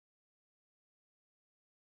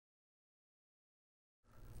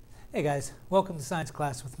Hey guys, welcome to Science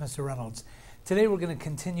Class with Mr. Reynolds. Today we're going to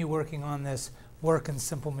continue working on this work in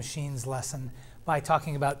simple machines lesson by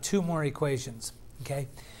talking about two more equations. Okay,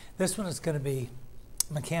 this one is going to be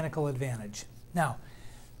mechanical advantage. Now,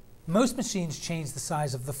 most machines change the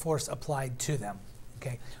size of the force applied to them.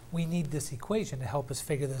 Okay, we need this equation to help us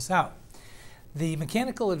figure this out. The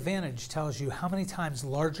mechanical advantage tells you how many times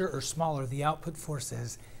larger or smaller the output force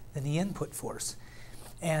is than the input force.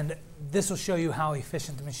 And this will show you how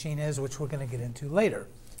efficient the machine is, which we're going to get into later.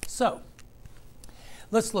 So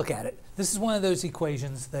let's look at it. This is one of those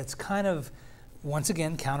equations that's kind of, once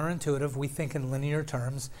again, counterintuitive. We think in linear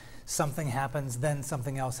terms. Something happens, then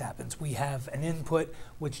something else happens. We have an input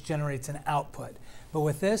which generates an output. But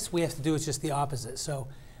with this, we have to do is just the opposite. So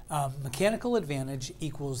mechanical advantage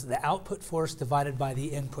equals the output force divided by the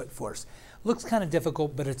input force. Looks kind of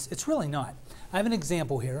difficult, but it's really not. I have an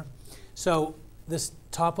example here. So this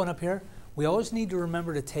top one up here, we always need to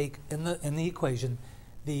remember to take in the equation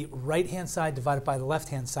the right-hand side divided by the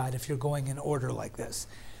left-hand side if you're going in order like this.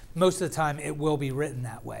 Most of the time it will be written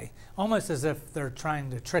that way, almost as if they're trying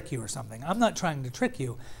to trick you or something. I'm not trying to trick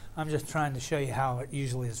you, I'm just trying to show you how it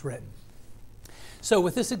usually is written. So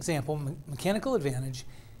with this example, mechanical advantage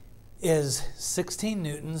is 16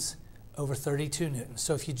 newtons over 32 newtons.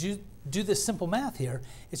 So if you do this simple math here,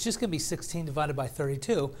 it's just going to be 16 divided by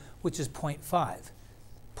 32, which is 0.5.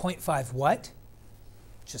 0.5 what?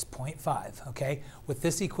 Just 0.5, okay? With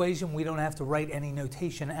this equation, we don't have to write any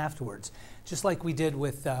notation afterwards. Just like we did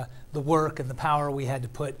with the work and the power, we had to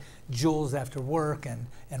put joules after work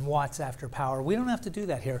and watts after power. We don't have to do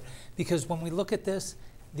that here because when we look at this,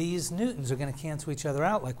 these newtons are going to cancel each other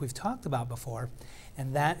out like we've talked about before,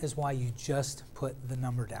 and that is why you just put the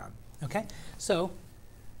number down, okay? So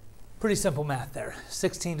pretty simple math there.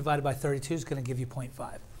 16 divided by 32 is going to give you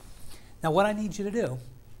 0.5. Now what I need you to do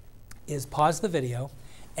is pause the video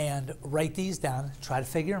and write these down. Try to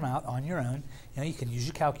figure them out on your own. You know, you can use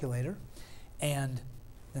your calculator and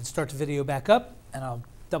then start the video back up and I'll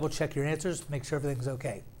double check your answers, make sure everything's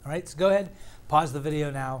okay. All right, so go ahead, pause the video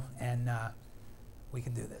now and we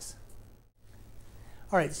can do this.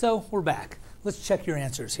 All right, so we're back. Let's check your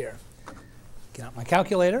answers here. Get out my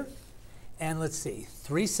calculator. And let's see,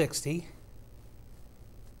 360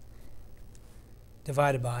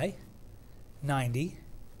 divided by 90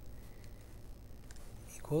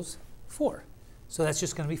 equals 4. So that's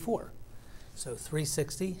just going to be 4. So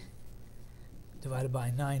 360 divided by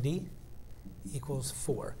 90 equals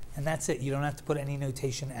 4. And that's it. You don't have to put any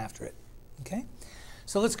notation after it. Okay?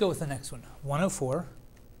 So let's go with the next one. 104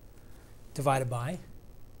 divided by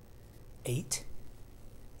 8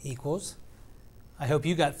 equals, I hope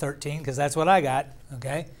you got 13 because that's what I got,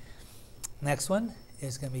 okay? Next one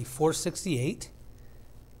is going to be 468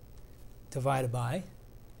 divided by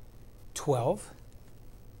 12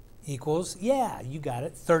 equals, yeah, you got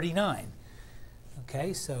it, 39.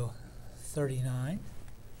 Okay, so 39.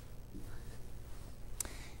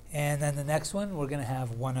 And then the next one, we're going to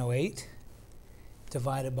have 108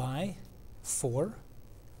 divided by 4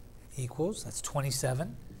 equals, that's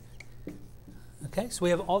 27. Okay, so we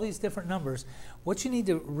have all these different numbers. What you need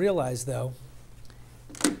to realize, though,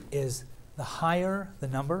 is the higher the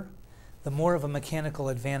number, the more of a mechanical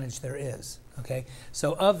advantage there is. Okay,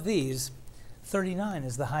 so of these, 39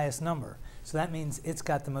 is the highest number. So that means it's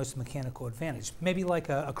got the most mechanical advantage. Maybe like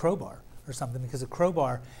a crowbar or something, because a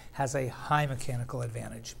crowbar has a high mechanical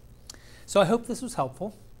advantage. So I hope this was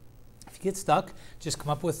helpful. If you get stuck, just come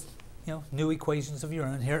up with new equations of your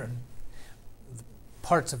own here.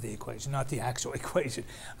 Parts of the equation, not the actual equation.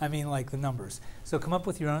 I mean like the numbers. So come up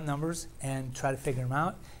with your own numbers and try to figure them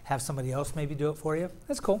out. Have somebody else maybe do it for you.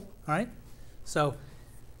 That's cool, all right? So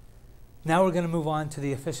now we're going to move on to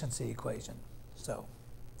the efficiency equation. So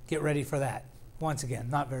get ready for that. Once again,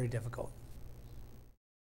 not very difficult.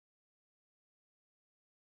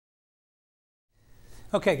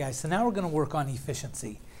 Okay guys, so now we're going to work on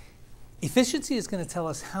efficiency. Efficiency is going to tell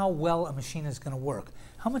us how well a machine is going to work,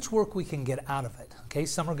 how much work we can get out of it. Okay,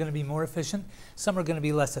 some are going to be more efficient, some are going to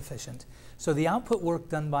be less efficient. So the output work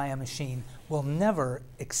done by a machine will never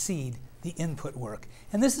exceed the input work.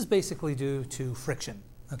 And this is basically due to friction.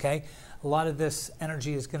 Okay, a lot of this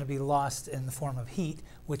energy is going to be lost in the form of heat,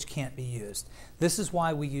 which can't be used. This is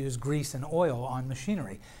why we use grease and oil on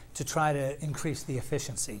machinery, to try to increase the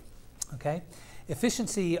efficiency. Okay.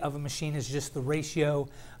 Efficiency of a machine is just the ratio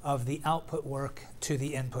of the output work to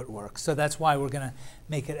the input work. So that's why we're going to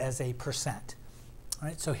make it as a percent. All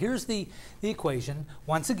right, so here's the equation.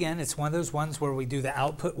 Once again, it's one of those ones where we do the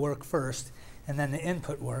output work first and then the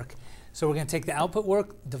input work. So we're going to take the output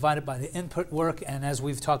work, divide it by the input work, and as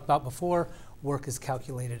we've talked about before, work is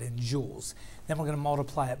calculated in joules. Then we're going to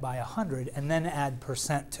multiply it by 100 and then add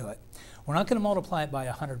percent to it. We're not going to multiply it by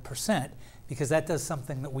 100% because that does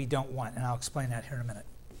something that we don't want, and I'll explain that here in a minute.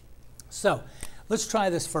 So let's try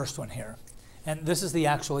this first one here. And this is the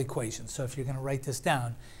actual equation. So if you're going to write this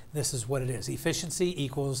down, this is what it is. Efficiency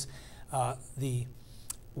equals the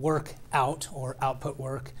work out, or output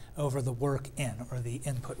work, over the work in, or the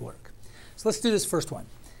input work. So let's do this first one.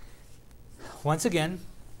 Once again,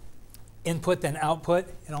 input then output.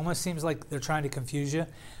 It almost seems like they're trying to confuse you,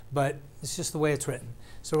 but it's just the way it's written.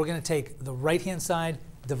 So we're going to take the right-hand side,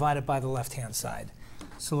 divide it by the left-hand side.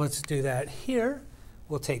 So let's do that here.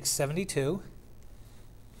 We'll take 72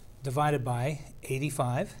 divided by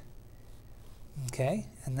 85. Okay,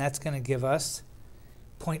 and that's going to give us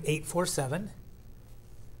 0.847.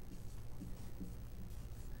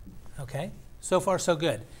 Okay, so far so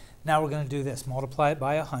good. Now we're going to do this. Multiply it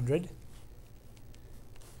by 100.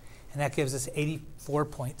 And that gives us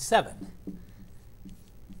 84.7.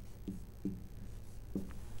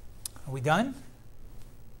 Are we done?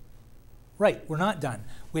 Right, we're not done.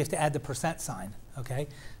 We have to add the percent sign. Okay,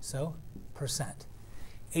 so percent.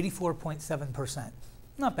 84.7%.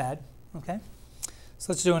 Not bad. Okay,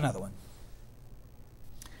 so let's do another one.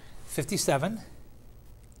 57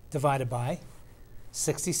 divided by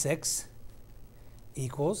 66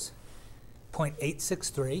 equals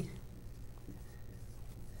 0.863.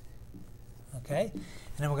 Okay, and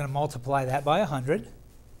then we're going to multiply that by 100, and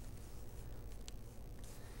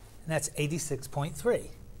that's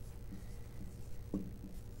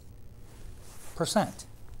 86.3%.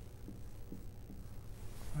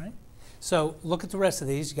 All right, so look at the rest of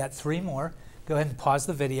these. You got 3 more. Go ahead and pause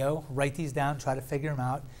the video, write these down, try to figure them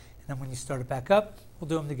out, and then when you start it back up, we'll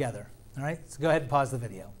do them together. All right, so go ahead and pause the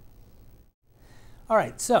video. All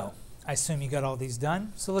right, so I assume you got all these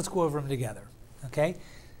done, so let's go over them together. Okay,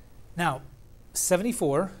 now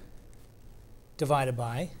 74 divided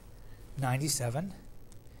by 97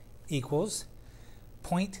 equals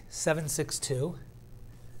 0.762.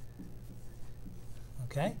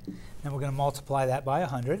 Okay, then we're going to multiply that by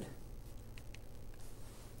 100.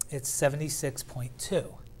 It's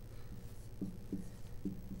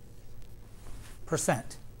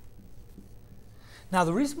 76.2%. Now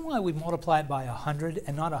the reason why we multiply it by 100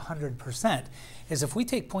 and not 100% is if we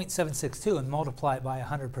take 0.762 and multiply it by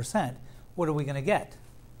 100%, what are we going to get?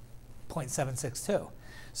 0.762.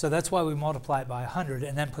 So that's why we multiply it by 100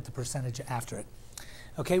 and then put the percentage after it.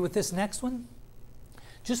 Okay, with this next one,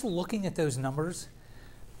 just looking at those numbers,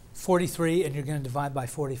 43 and you're going to divide by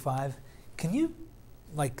 45, can you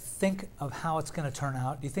think of how it's going to turn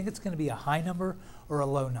out? Do you think it's going to be a high number or a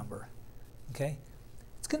low number? Okay,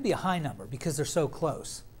 it's going to be a high number because they're so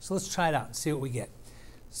close. So let's try it out and see what we get.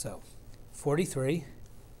 So 43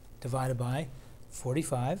 divided by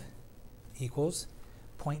 45 equals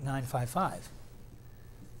 0.955.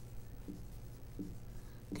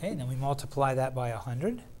 Okay, and then we multiply that by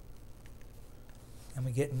 100, and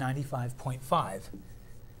we get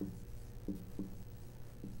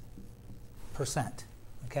 95.5%.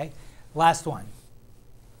 Okay, last one.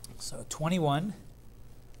 So 21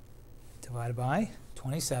 divided by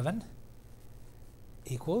 27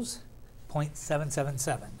 equals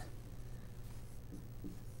 0.777.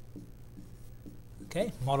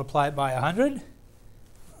 Okay, multiply it by 100. I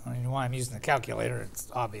don't even know why I'm using the calculator, it's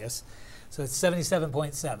obvious. So it's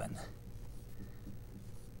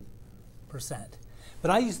 77.7%. But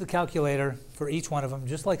I use the calculator for each one of them,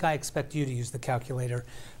 just like I expect you to use the calculator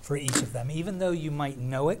for each of them. Even though you might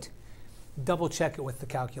know it, double check it with the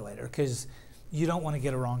calculator because you don't want to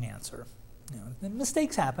get a wrong answer. You know,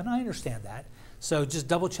 mistakes happen, I understand that. So just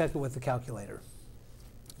double check it with the calculator.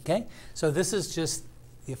 Okay, so this is just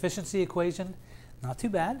the efficiency equation. Not too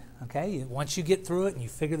bad, okay? Once you get through it and you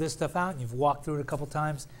figure this stuff out and you've walked through it a couple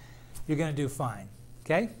times, you're going to do fine,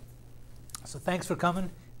 okay? So thanks for coming.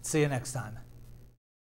 See you next time.